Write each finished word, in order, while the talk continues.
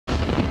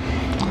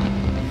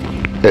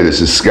Hey,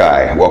 this is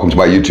Sky. Welcome to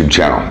my YouTube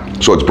channel.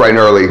 So it's bright and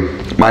early,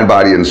 mind,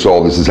 body, and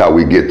soul. This is how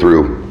we get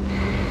through.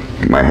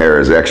 My hair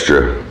is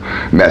extra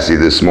messy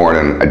this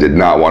morning. I did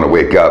not want to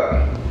wake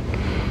up,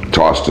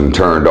 tossed and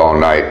turned all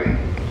night.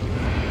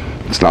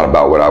 It's not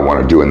about what I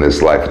want to do in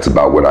this life. It's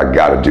about what I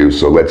got to do.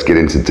 So let's get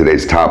into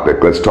today's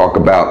topic. Let's talk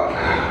about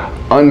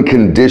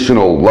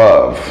unconditional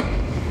love.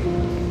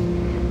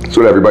 That's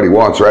what everybody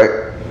wants,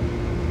 right?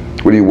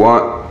 What do you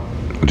want?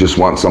 I just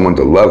want someone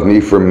to love me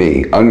for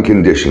me,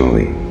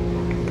 unconditionally.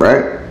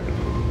 Right?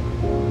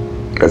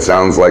 That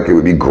sounds like it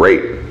would be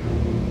great.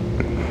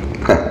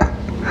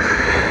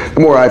 The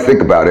more I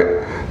think about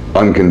it,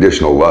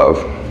 unconditional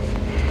love,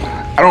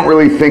 I don't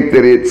really think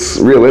that it's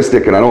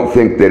realistic, and I don't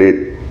think that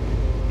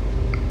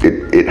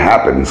it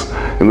happens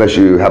unless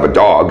you have a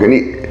dog. And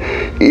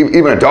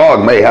even a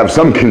dog may have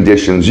some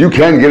conditions. You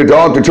can get a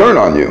dog to turn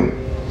on you,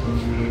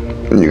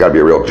 and you gotta be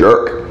a real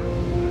jerk.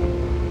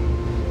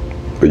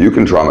 But you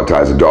can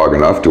traumatize a dog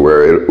enough to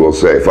where it will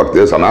say, fuck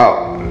this, I'm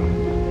out.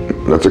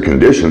 That's a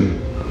condition.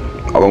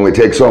 I'll only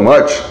take so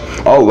much.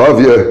 I'll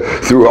love you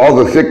through all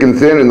the thick and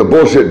thin and the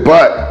bullshit,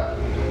 but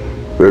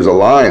there's a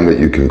line that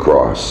you can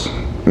cross.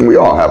 And we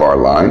all have our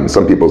line.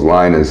 Some people's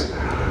line is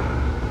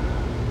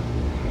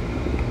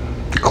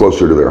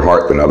closer to their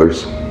heart than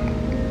others.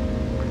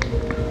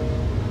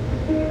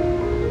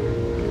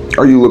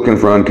 Are you looking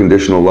for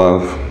unconditional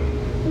love?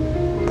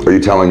 Are you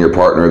telling your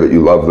partner that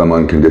you love them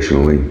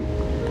unconditionally?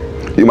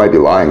 You might be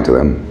lying to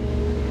them.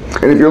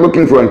 And if you're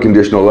looking for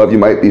unconditional love, you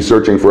might be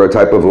searching for a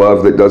type of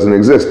love that doesn't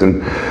exist.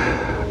 And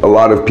a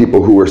lot of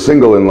people who are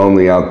single and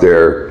lonely out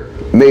there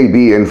may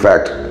be, in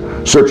fact,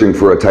 searching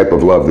for a type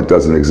of love that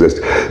doesn't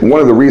exist.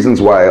 One of the reasons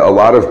why a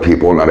lot of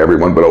people, not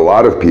everyone, but a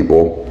lot of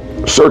people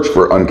search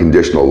for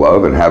unconditional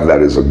love and have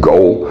that as a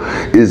goal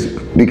is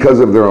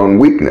because of their own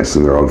weakness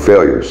and their own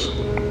failures.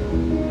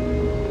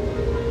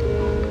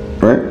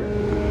 Right?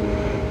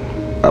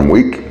 I'm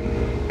weak.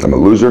 I'm a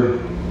loser.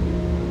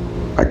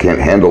 I can't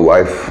handle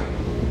life.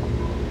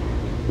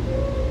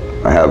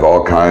 I have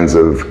all kinds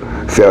of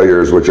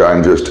failures which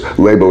I'm just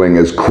labeling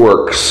as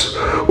quirks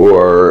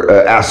or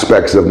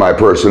aspects of my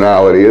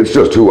personality. It's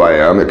just who I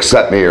am,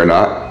 accept me or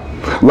not.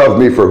 Love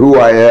me for who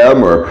I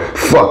am or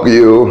fuck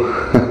you.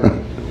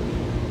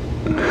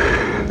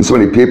 And so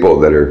many people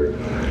that are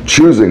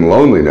choosing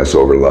loneliness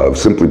over love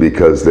simply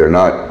because they're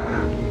not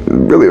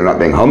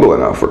being humble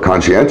enough or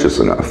conscientious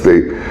enough.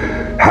 They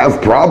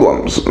have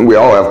problems. We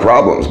all have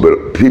problems,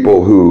 but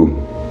people who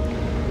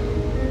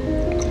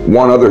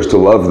want others to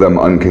love them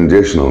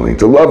unconditionally,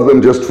 to love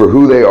them just for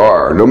who they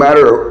are, no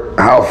matter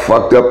how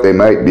fucked up they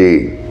might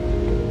be.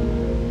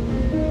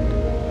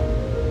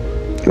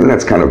 And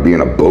that's kind of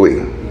being a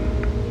bully.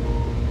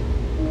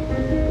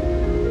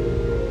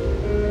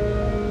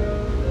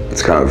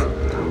 It's kind of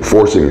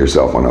forcing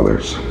yourself on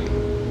others.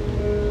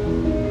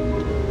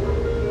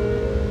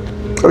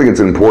 I think it's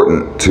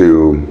important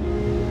to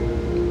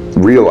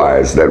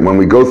realize that when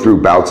we go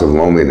through bouts of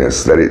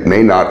loneliness, that it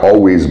may not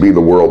always be the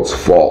world's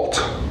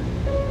fault.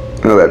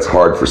 I know that's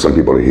hard for some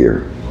people to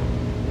hear.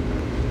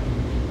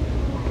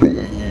 But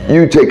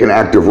you take an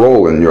active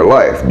role in your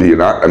life, do you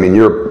not? I mean,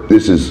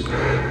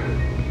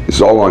 it's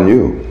all on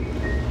you.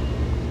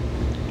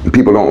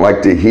 People don't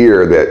like to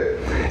hear that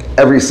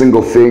every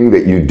single thing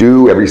that you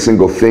do, every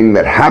single thing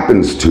that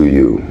happens to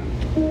you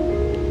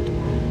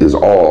is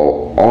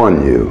all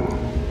on you.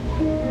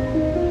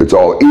 It's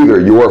all either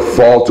your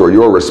fault or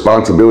your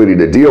responsibility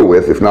to deal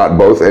with, if not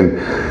both.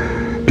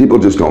 And people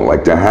just don't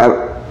like to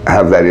have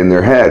that in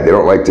their head. They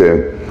don't like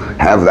to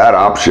have that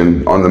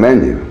option on the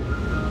menu.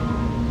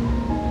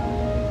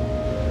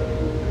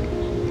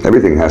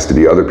 Everything has to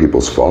be other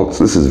people's faults.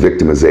 This is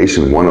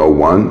victimization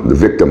 101, the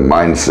victim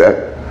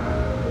mindset,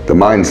 the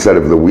mindset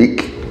of the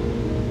weak.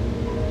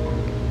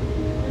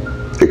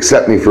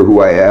 Accept me for who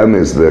I am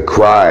is the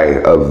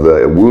cry of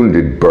the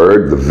wounded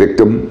bird, the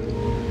victim.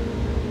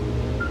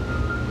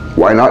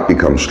 Why not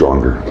become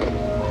stronger?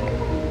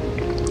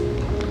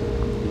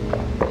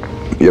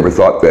 You ever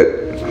thought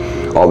that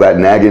all that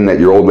nagging that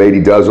your old lady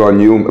does on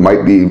you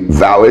might be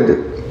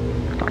valid?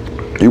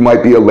 You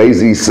might be a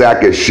lazy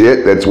sack of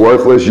shit that's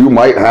worthless. You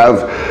might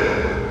have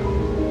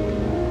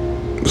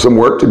some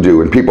work to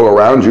do, and people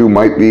around you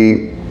might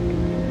be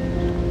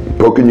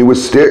poking you with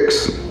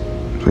sticks.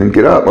 Saying,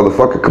 get up,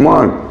 motherfucker, come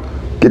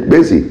on, get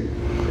busy.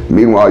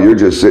 Meanwhile, you're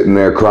just sitting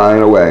there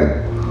crying away,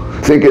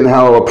 thinking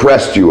how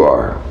oppressed you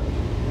are.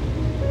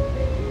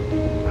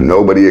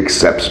 Nobody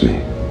accepts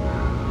me.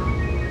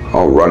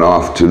 I'll run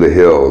off to the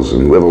hills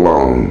and live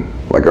alone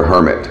like a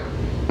hermit.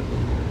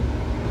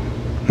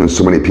 There's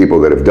so many people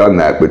that have done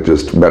that, but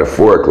just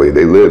metaphorically.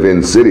 They live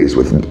in cities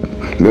with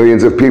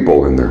millions of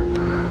people and they're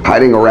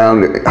hiding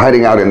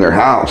out in their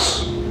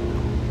house.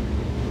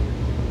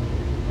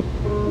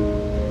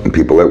 And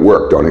people at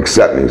work don't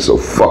accept me, so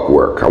fuck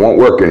work. I won't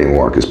work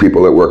anymore because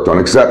people at work don't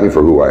accept me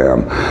for who I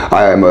am.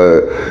 I am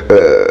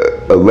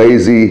a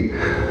lazy,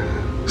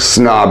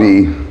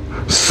 snobby,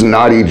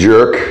 snotty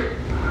jerk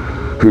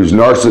who's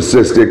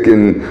narcissistic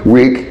and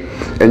weak,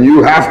 and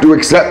you have to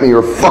accept me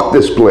or fuck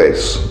this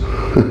place.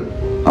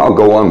 I'll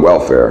go on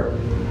welfare.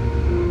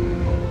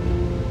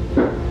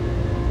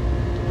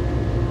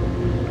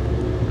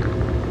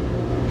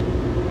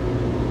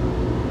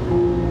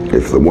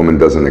 if the woman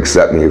doesn't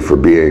accept me for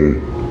being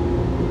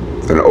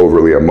an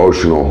overly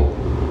emotional,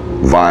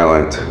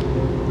 violent,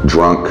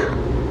 drunk,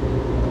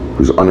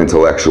 who's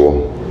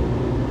unintellectual,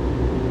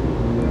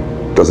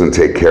 doesn't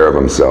take care of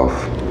himself,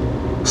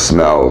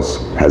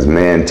 smells, has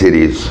man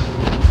titties.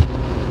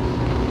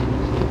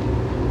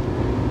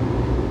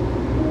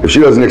 If she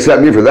doesn't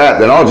accept me for that,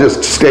 then I'll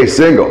just stay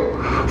single.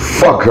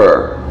 Fuck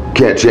her.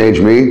 Can't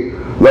change me.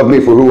 Love me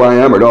for who I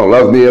am or don't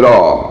love me at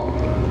all.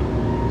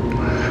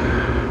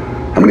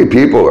 How many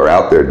people are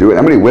out there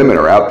how many women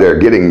are out there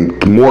getting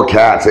more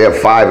cats? They have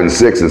 5 and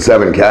 6 and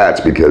 7 cats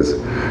because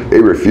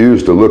they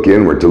refuse to look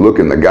inward, to look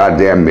in the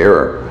goddamn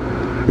mirror.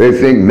 They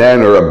think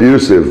men are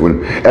abusive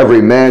when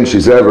every man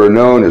she's ever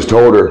known has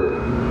told her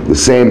the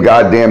same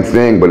goddamn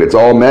thing, but it's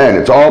all men.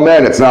 It's all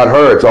men. It's not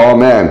her. It's all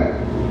men.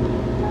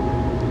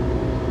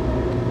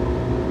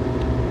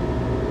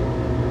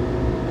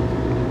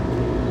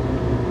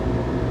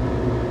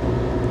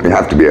 You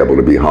have to be able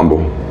to be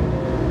humble,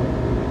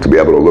 to be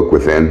able to look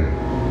within.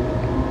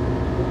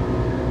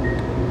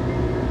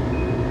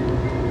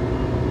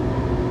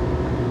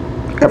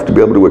 You have to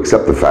be able to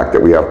accept the fact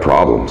that we have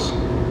problems.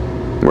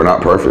 We're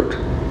not perfect.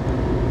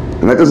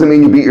 And that doesn't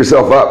mean you beat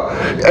yourself up.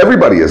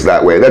 Everybody is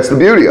that way. That's the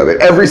beauty of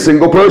it. Every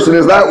single person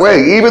is that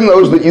way, even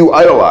those that you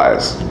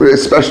idolize,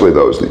 especially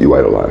those that you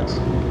idolize.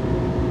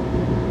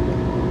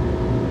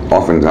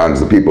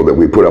 Oftentimes the people that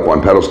we put up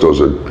on pedestals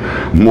are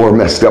more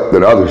messed up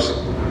than others.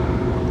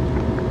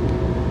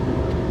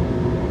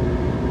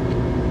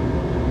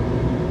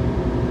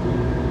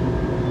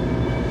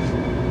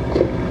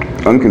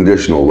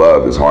 Unconditional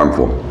love is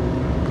harmful.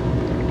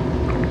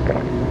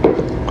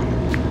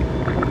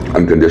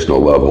 Unconditional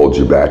love holds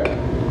you back.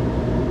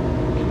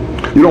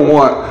 You don't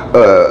want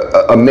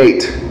a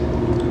mate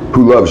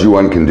who loves you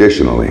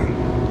unconditionally.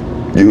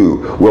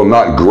 You will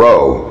not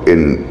grow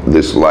in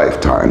this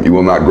lifetime. You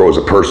will not grow as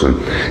a person.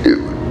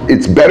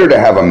 It's better to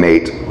have a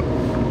mate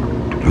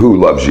who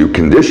loves you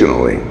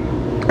conditionally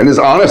and is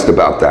honest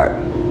about that.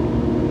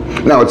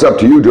 Now, it's up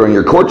to you during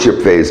your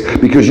courtship phase,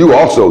 because you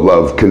also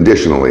love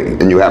conditionally,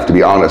 and you have to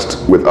be honest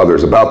with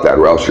others about that,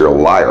 or else you're a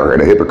liar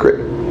and a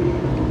hypocrite.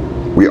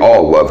 We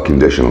all love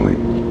conditionally.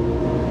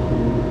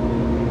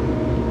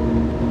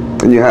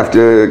 And you have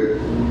to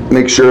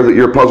make sure that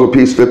your puzzle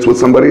piece fits with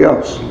somebody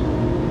else,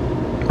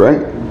 right?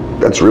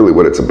 That's really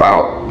what it's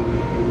about.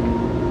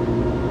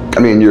 I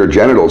mean, your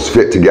genitals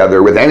fit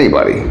together with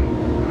anybody.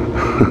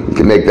 You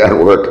can make that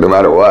work no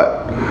matter what.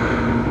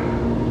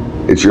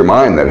 It's your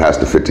mind that has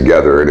to fit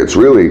together, and it's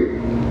really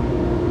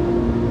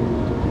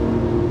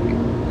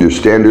your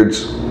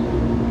standards,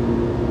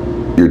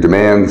 your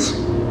demands,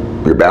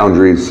 your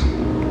boundaries,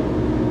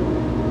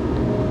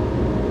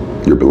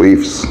 your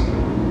beliefs.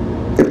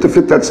 You have to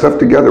fit that stuff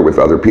together with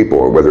other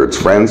people, whether it's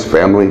friends,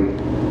 family.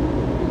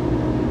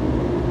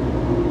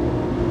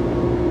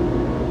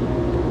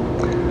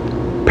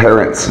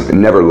 Parents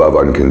never love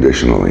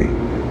unconditionally.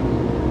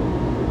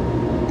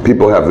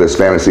 People have this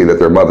fantasy that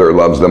their mother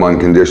loves them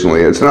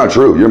unconditionally. It's not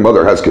true. Your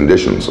mother has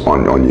conditions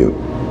on you.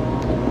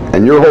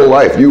 And your whole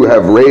life, you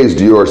have raised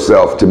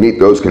yourself to meet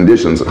those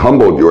conditions,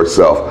 humbled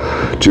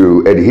yourself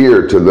to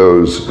adhere to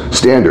those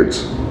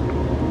standards.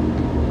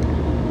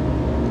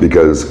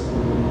 Because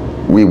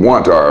we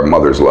want our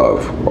mother's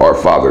love, our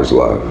father's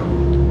love.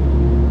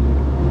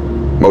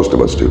 Most of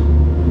us do.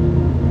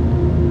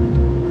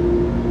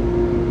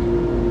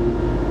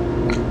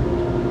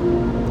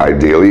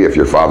 Ideally, if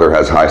your father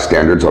has high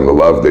standards on the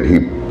love that he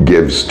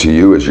gives to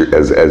you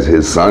as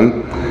his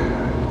son,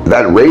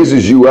 that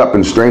raises you up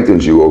and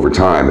strengthens you over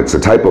time. It's the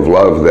type of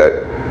love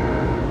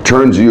that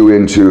turns you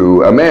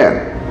into a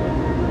man.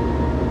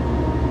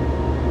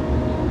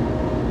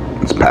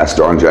 It's passed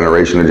on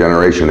generation to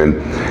generation,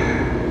 and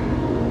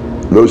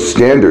those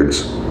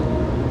standards,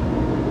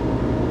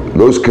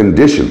 those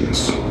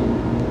conditions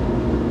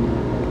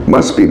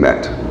must be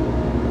met,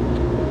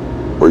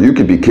 or you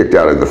could be kicked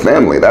out of the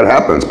family. That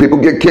happens. People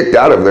get kicked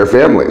out of their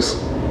families.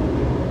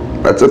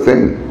 That's a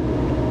thing.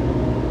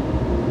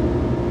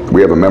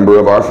 We have a member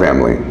of our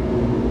family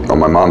on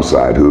my mom's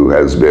side who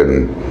has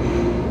been,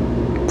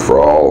 for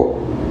all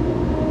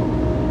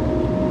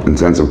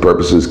intents and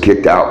purposes,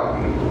 kicked out.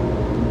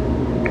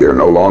 They're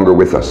no longer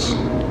with us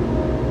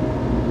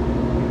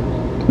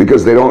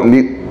because they don't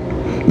meet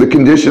the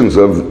conditions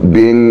of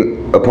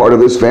being a part of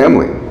this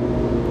family.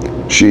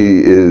 She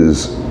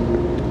is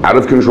out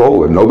of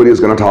control, and nobody is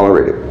going to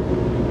tolerate it.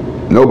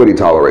 Nobody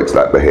tolerates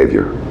that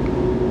behavior.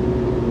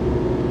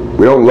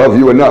 We don't love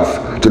you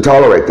enough to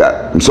tolerate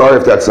that. I'm sorry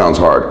if that sounds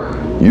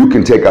hard. You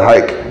can take a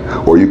hike,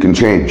 or you can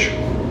change,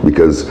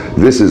 because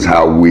this is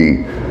how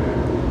we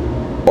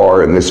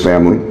are in this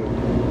family.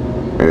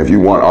 And if you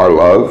want our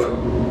love,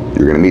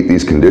 you're going to meet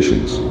these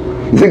conditions.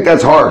 You think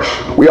that's harsh?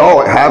 We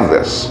all have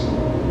this.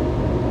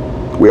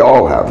 We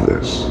all have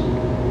this.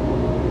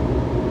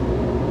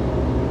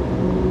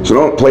 So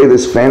don't play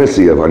this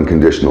fantasy of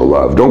unconditional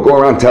love. Don't go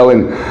around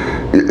telling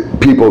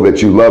people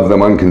that you love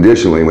them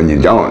unconditionally when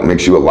you don't. It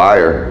makes you a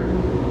liar.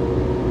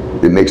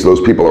 It makes those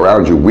people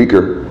around you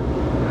weaker.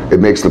 It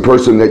makes the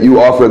person that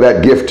you offer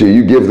that gift to,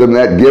 you give them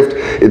that gift,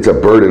 it's a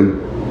burden.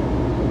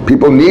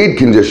 People need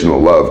conditional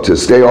love to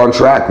stay on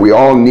track. We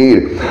all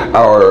need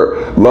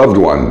our loved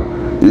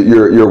one,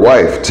 your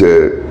wife,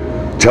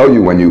 to tell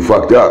you when you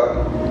fucked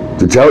up,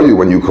 to tell you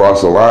when you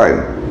cross a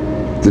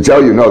line, to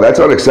tell you, no, that's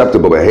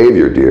unacceptable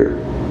behavior, dear.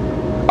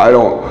 I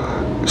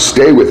don't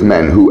stay with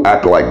men who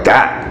act like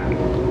that.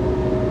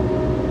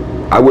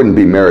 I wouldn't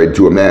be married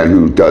to a man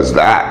who does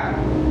that.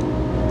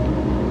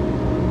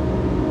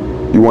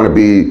 You want to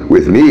be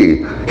with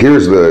me,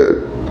 here's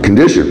the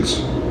conditions.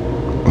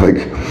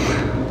 Like,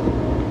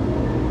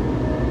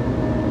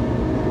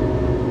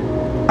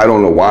 I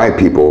don't know why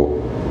people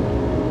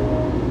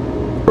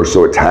are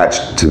so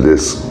attached to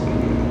this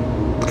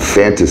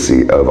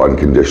fantasy of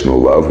unconditional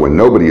love when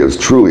nobody is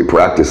truly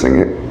practicing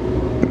it.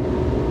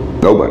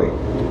 Nobody.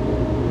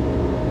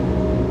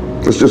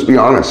 Let's just be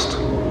honest.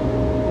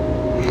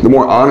 The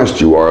more honest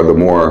you are, the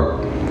more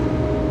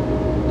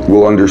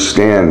we'll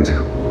understand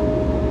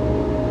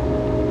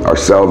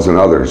ourselves and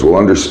others. We'll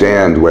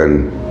understand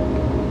when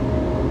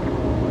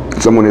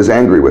someone is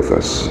angry with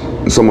us,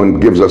 and someone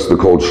gives us the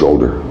cold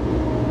shoulder.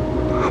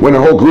 When a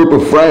whole group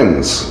of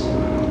friends,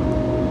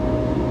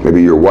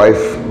 maybe your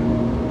wife,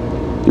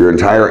 your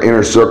entire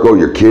inner circle,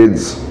 your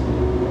kids,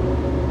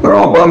 they're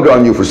all bummed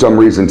on you for some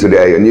reason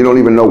today, and you don't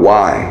even know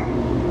why,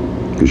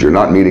 because you're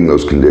not meeting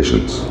those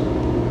conditions.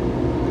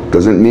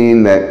 Doesn't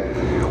mean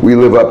that we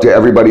live up to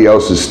everybody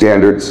else's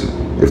standards.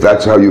 If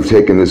that's how you've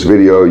taken this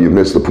video, you've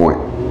missed the point.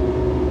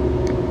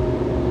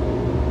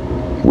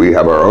 We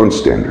have our own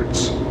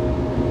standards.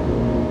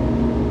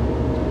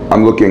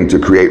 I'm looking to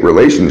create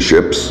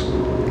relationships,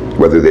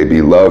 whether they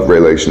be love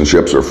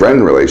relationships or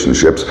friend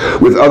relationships,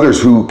 with others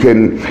who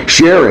can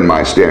share in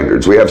my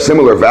standards. We have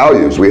similar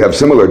values. We have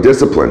similar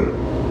discipline.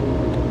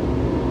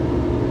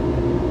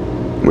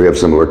 We have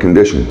similar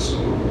conditions.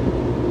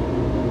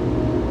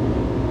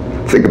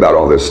 Think about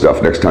all this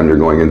stuff next time you're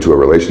going into a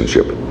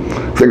relationship.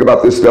 Think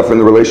about this stuff in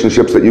the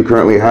relationships that you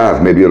currently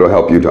have. Maybe it'll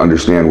help you to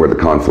understand where the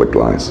conflict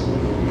lies.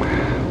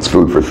 It's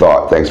food for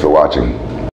thought. Thanks for watching.